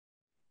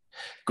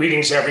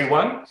Greetings,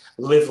 everyone.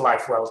 Live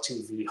Life Well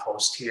TV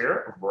host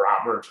here,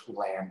 Robert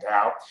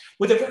Landau,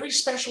 with a very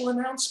special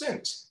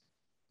announcement.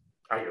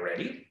 Are you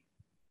ready?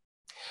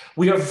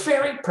 We are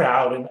very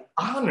proud and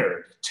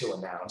honored to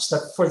announce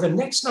that for the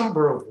next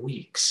number of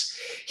weeks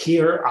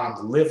here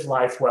on Live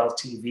Life Well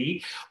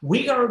TV,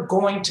 we are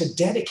going to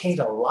dedicate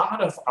a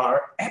lot of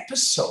our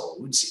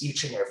episodes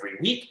each and every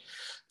week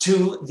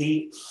to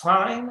the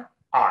fine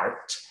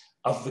art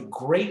of the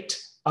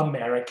great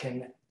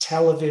American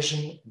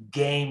television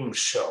game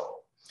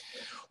show.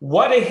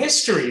 What a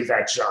history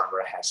that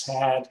genre has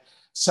had.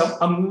 Some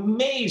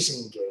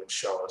amazing game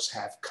shows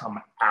have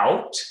come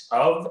out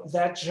of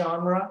that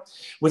genre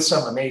with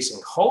some amazing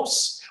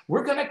hosts.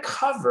 We're going to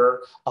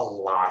cover a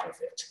lot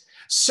of it.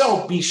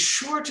 So be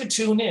sure to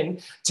tune in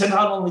to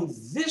not only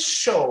this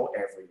show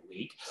every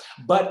week,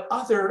 but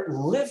other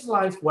Live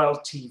Life Well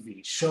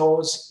TV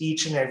shows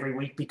each and every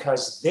week,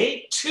 because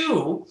they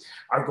too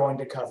are going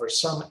to cover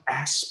some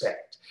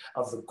aspect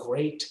of the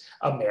great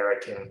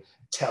American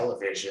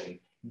television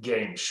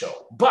game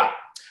show. But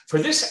for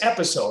this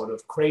episode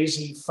of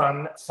Crazy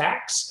Fun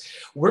Facts,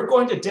 we're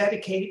going to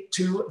dedicate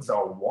to the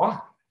one,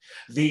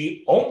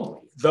 the only,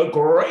 the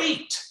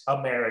great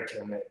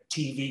American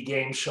TV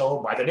game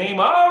show by the name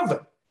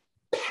of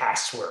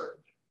Password.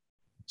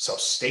 So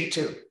stay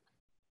tuned.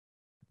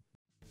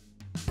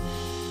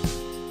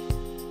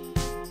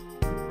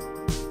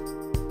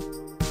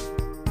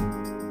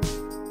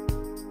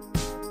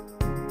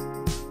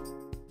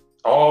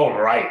 All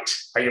right,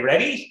 are you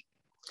ready?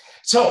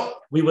 So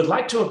we would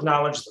like to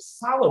acknowledge the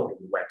following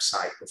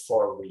website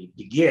before we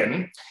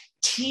begin: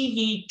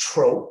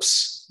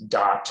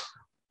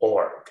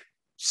 tvtropes.org.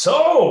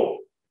 So,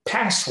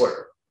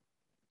 Password.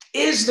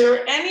 Is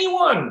there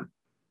anyone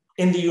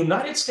in the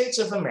United States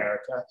of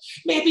America,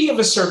 maybe of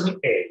a certain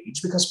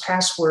age, because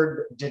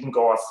Password didn't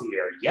go off the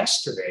air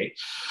yesterday,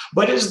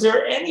 but is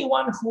there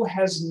anyone who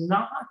has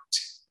not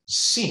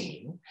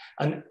seen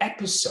an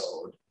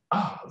episode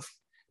of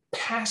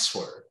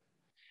Password?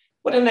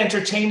 What an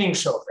entertaining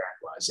show that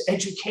was.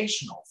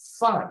 Educational,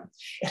 fun.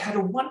 It had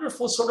a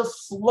wonderful sort of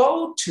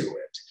flow to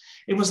it.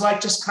 It was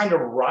like just kind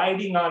of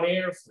riding on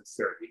air for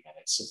 30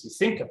 minutes, if you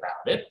think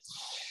about it.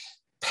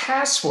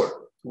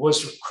 Password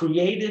was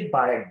created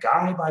by a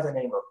guy by the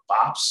name of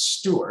Bob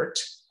Stewart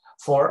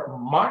for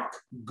Mark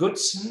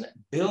Goodson,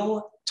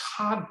 Bill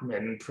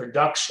Todman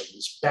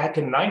Productions back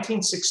in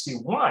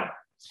 1961.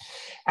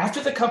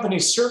 After the company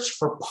searched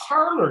for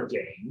parlor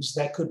games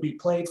that could be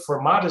played for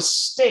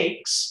modest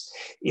stakes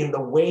in the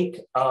wake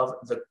of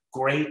the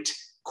great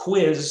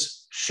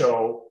quiz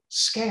show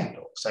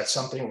scandals. That's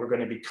something we're going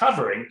to be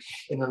covering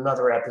in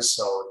another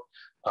episode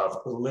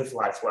of Live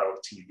Life Well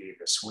TV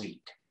this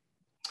week.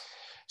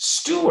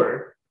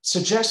 Stewart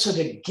suggested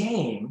a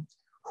game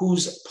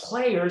whose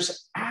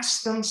players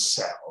asked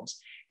themselves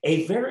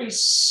a very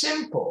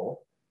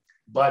simple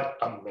but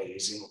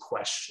amazing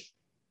question.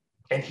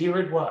 And here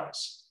it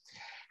was: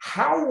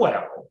 how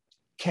well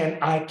can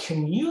I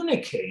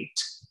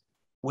communicate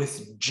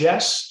with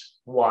just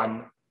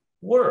one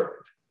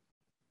word?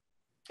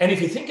 And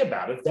if you think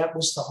about it, that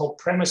was the whole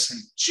premise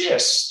and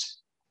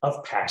gist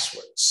of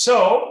Password.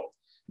 So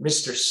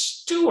Mr.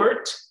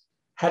 Stewart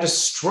had a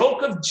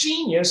stroke of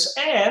genius,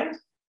 and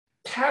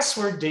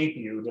Password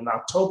debuted in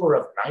October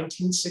of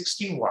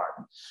 1961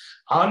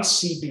 on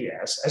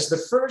CBS as the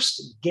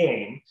first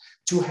game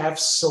to have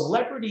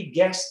celebrity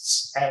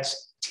guests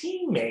as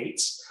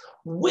teammates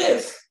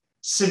with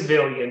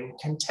civilian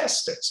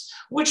contestants,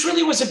 which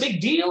really was a big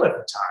deal at the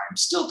time.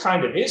 Still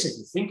kind of is if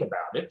you think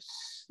about it.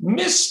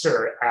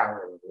 Mr.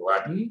 Alan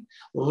Ludden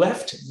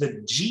left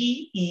the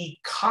GE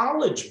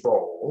College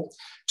Bowl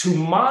to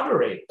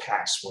moderate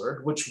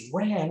Password, which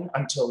ran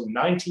until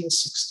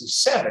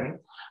 1967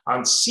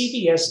 on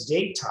CBS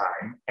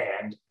daytime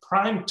and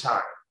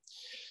primetime.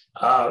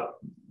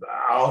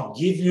 I'll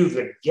give you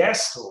the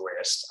guest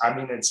list. I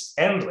mean, it's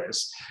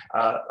endless,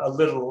 a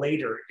little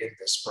later in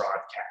this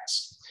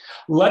broadcast.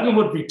 Ludden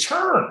would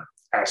return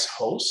as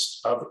host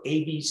of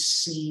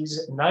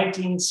ABC's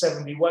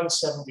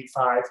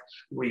 1971-75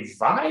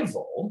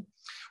 revival,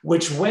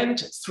 which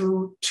went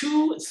through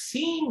 2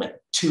 theme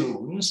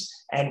tunes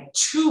and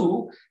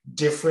 2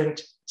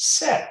 different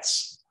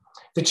sets.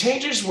 The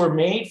changes were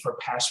made for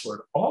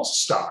Password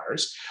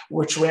All-Stars,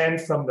 which ran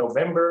from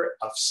November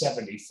of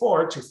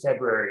 74 to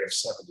February of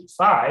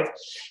 75,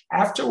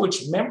 after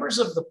which members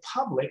of the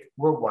public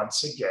were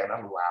once again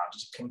allowed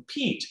to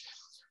compete.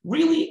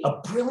 Really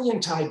a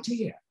brilliant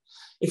idea,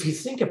 if you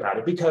think about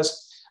it,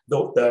 because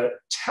the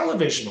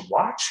television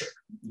watcher,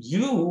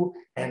 you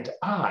and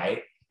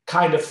I,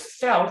 kind of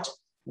felt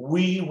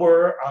we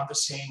were on the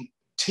same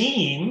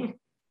team,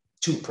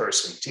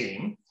 2-person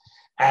team,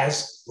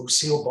 as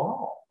Lucille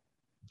Ball.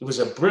 It was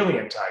a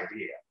brilliant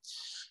idea.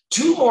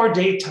 2 more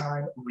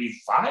daytime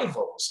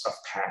revivals of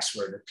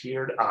Password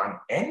appeared on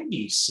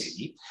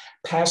NBC: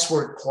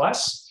 Password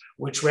Plus,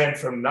 which ran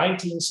from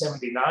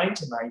 1979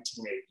 to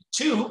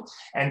 1982,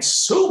 and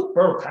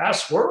Super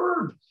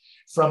Password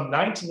from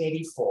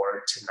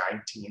 1984 to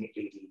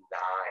 1989.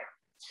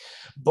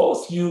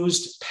 Both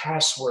used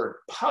password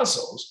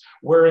puzzles,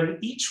 wherein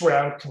each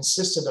round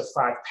consisted of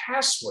 5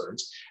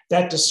 passwords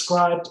that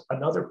described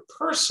another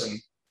person,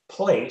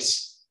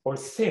 place, or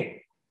thing.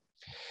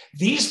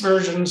 These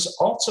versions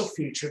also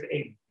featured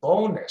a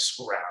bonus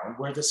round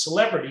where the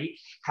celebrity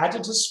had to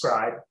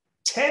describe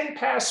 10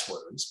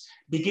 passwords,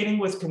 beginning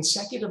with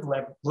consecutive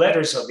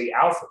letters of the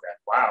alphabet.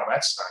 Wow,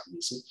 that's not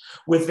easy.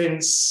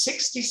 Within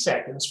 60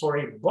 seconds for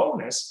a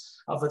bonus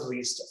of at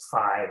least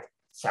 $5,000.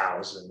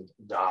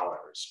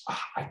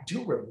 I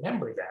do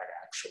remember that,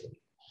 actually.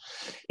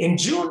 In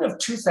June of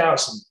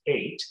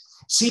 2008,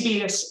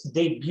 CBS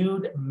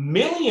debuted $1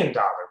 Million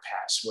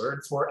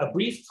Password for a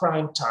brief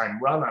primetime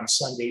run on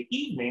Sunday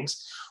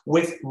evenings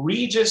with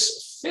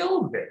Regis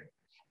Philbin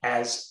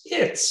as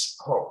its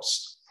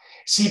host.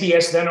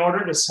 CBS then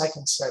ordered a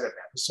second set of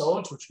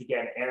episodes, which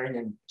began airing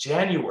in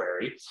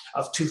January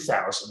of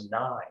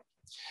 2009.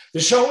 The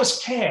show was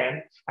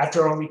canned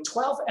after only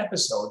 12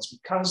 episodes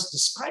because,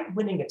 despite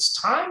winning its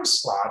time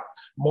slot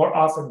more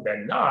often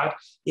than not,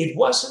 it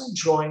wasn't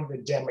enjoying the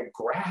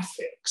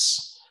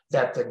demographics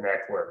that the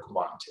network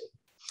wanted.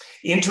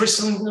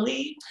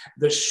 Interestingly,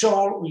 the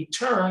show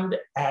returned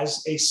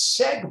as a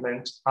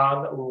segment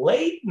on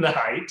Late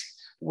Night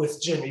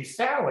with Jimmy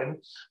Fallon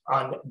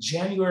on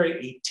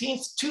January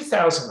 18th,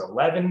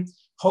 2011,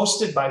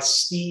 hosted by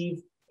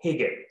Steve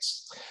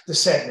Higgins. The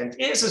segment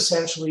is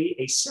essentially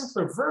a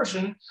simpler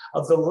version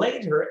of the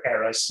later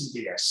era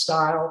CBS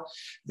style.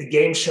 The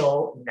game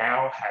show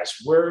now has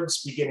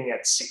words beginning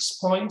at 6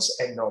 points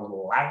and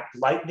no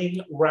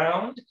lightning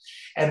round,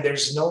 and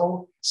there's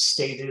no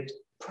stated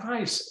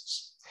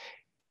prizes.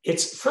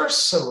 Its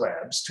first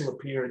celebs to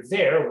appear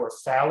there were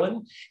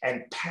Fallon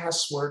and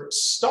password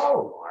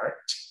stalwart,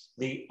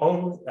 the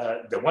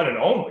one and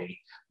only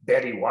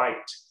Betty White.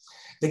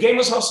 The game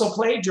was also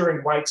played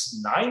during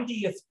White's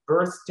 90th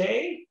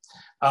birthday.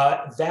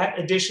 That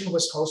edition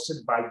was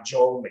hosted by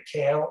Joel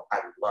McHale. I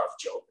love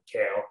Joel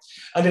McHale.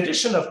 An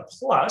edition of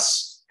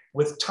Plus,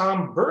 with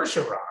Tom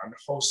Bergeron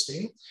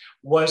hosting,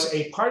 was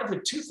a part of the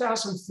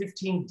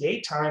 2015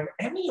 Daytime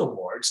Emmy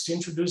Awards to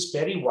introduce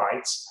Betty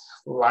White's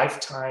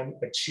Lifetime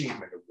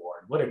Achievement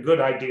Award. What a good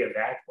idea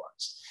that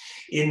was.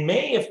 In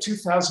May of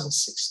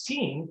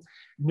 2016,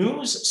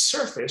 news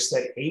surfaced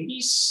that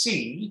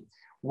ABC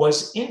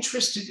was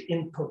interested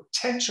in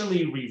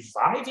potentially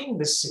reviving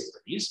the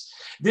series.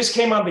 This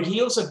came on the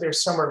heels of their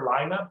summer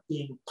lineup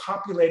being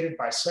populated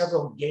by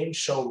several game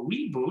show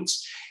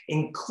reboots,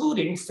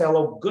 including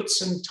fellow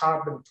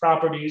Goodson-Todman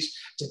properties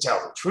To Tell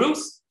the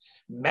Truth,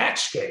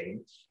 Match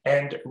Game,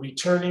 and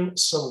returning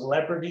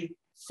Celebrity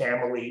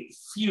Family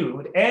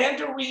Feud,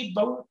 and a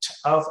reboot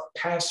of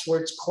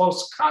Password's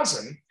close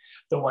cousin,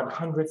 the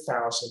 $100,000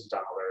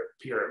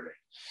 Pyramid.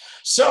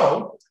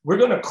 So we're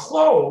going to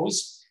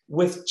close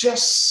with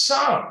just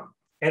some,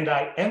 and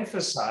I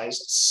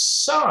emphasize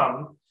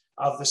some,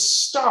 of the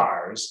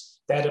stars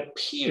that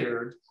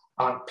appeared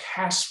on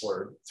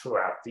Password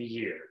throughout the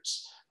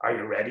years. Are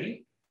you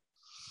ready?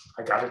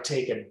 I got to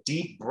take a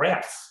deep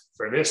breath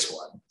for this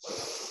one.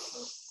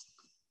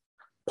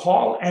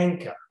 Paul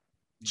Anka,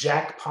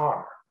 Jack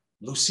Parr,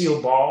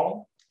 Lucille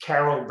Ball,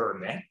 Carol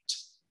Burnett,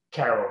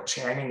 Carol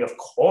Channing, of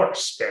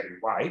course, Betty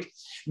White,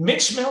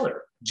 Mitch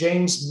Miller,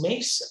 James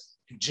Mason,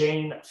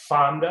 Jane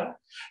Fonda,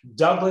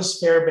 Douglas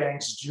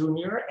Fairbanks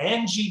Jr.,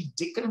 Angie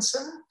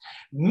Dickinson,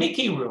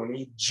 Mickey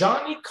Rooney,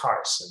 Johnny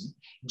Carson,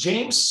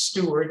 James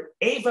Stewart,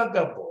 Ava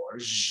Gabor,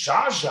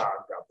 Zsa Zsa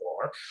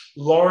Gabor,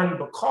 Lauren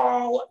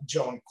Bacall,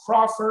 Joan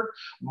Crawford,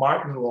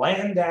 Martin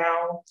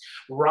Landau,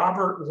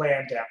 Robert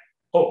Landau.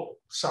 Oh,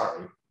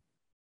 sorry.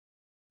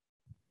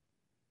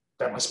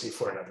 That must be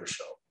for another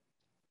show.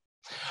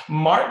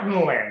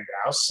 Martin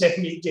Landau,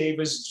 Sammy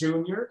Davis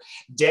Jr.,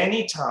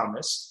 Danny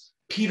Thomas,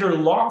 Peter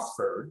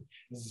Lawford,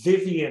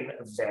 Vivian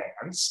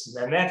Vance,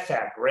 Nanette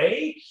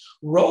Fabre,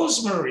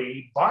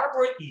 Rosemary,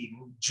 Barbara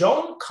Eden,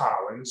 Joan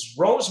Collins,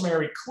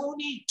 Rosemary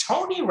Clooney,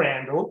 Tony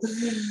Randall,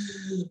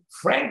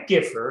 Frank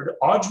Gifford,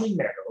 Audrey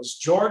Meadows,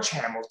 George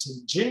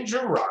Hamilton,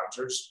 Ginger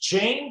Rogers,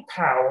 Jane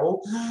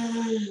Powell.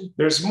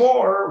 There's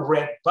more: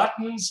 Red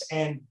Buttons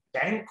and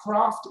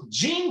Bancroft,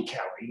 Gene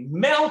Kelly,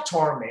 Mel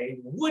Torme,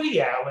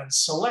 Woody Allen,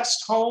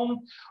 Celeste Holm,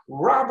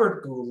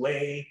 Robert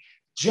Goulet,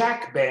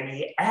 Jack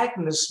Benny,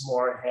 Agnes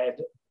Moorehead,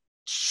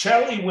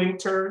 Shelley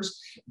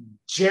Winters,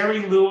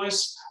 Jerry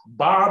Lewis,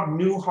 Bob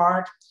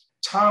Newhart,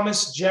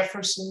 Thomas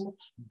Jefferson,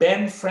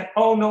 Ben Frank.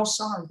 Oh, no,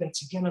 sorry,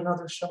 that's again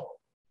another show.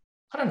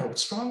 I don't know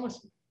what's wrong with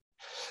me.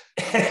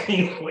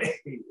 Anyway,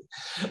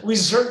 we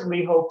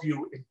certainly hope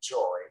you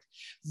enjoyed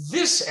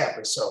this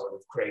episode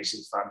of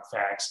Crazy Fun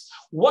Facts.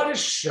 What a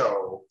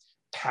show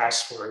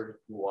Password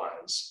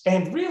was,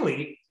 and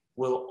really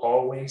will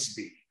always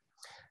be.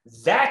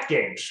 That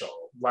game show,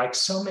 like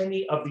so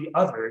many of the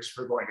others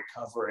we're going to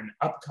cover in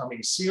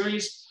upcoming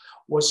series,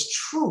 was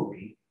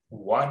truly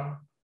one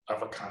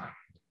of a kind.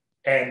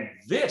 And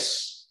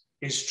this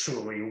is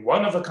truly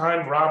one of a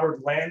kind.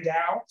 Robert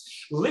Landau,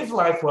 Live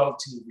Life Well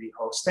TV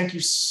host. Thank you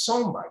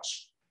so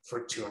much for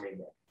tuning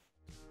in.